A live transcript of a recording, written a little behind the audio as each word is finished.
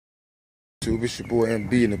It's your boy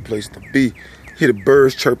MB in the place to be. Hear the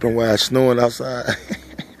birds chirping while it's snowing outside.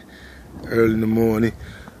 Early in the morning.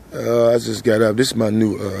 I just got up. This is my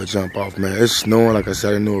new jump off, man. It's snowing. Like I said,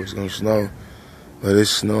 I didn't know it was gonna snow, but it's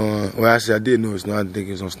snowing. Well, actually, I did know it was snowing. I didn't think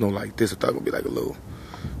it was gonna snow like this. I thought it would be like a little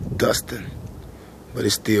dusting, but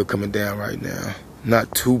it's still coming down right now.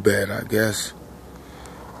 Not too bad, I guess.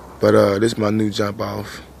 But this is my new jump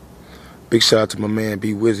off. Big shout out to my man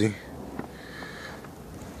B Wizzy.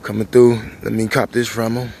 Coming through, let me cop this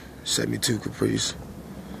from him. 72 Caprice.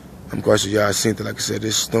 I'm quite sure y'all seen it. Like I said,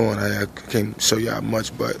 it's snowing. I can't show y'all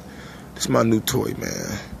much, but this is my new toy,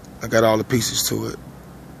 man. I got all the pieces to it.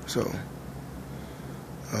 So,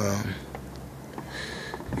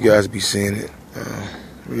 you guys be seeing it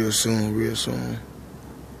real soon, real soon.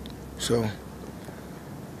 So,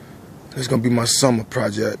 it's gonna be my summer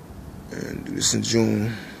project. And do this in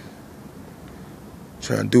June.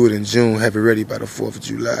 Trying to do it in June, have it ready by the 4th of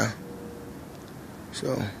July.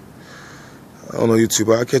 So, I don't know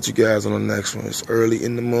YouTube, I'll catch you guys on the next one. It's early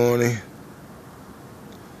in the morning.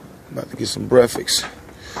 About to get some breakfast.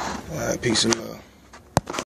 All right, peace and love.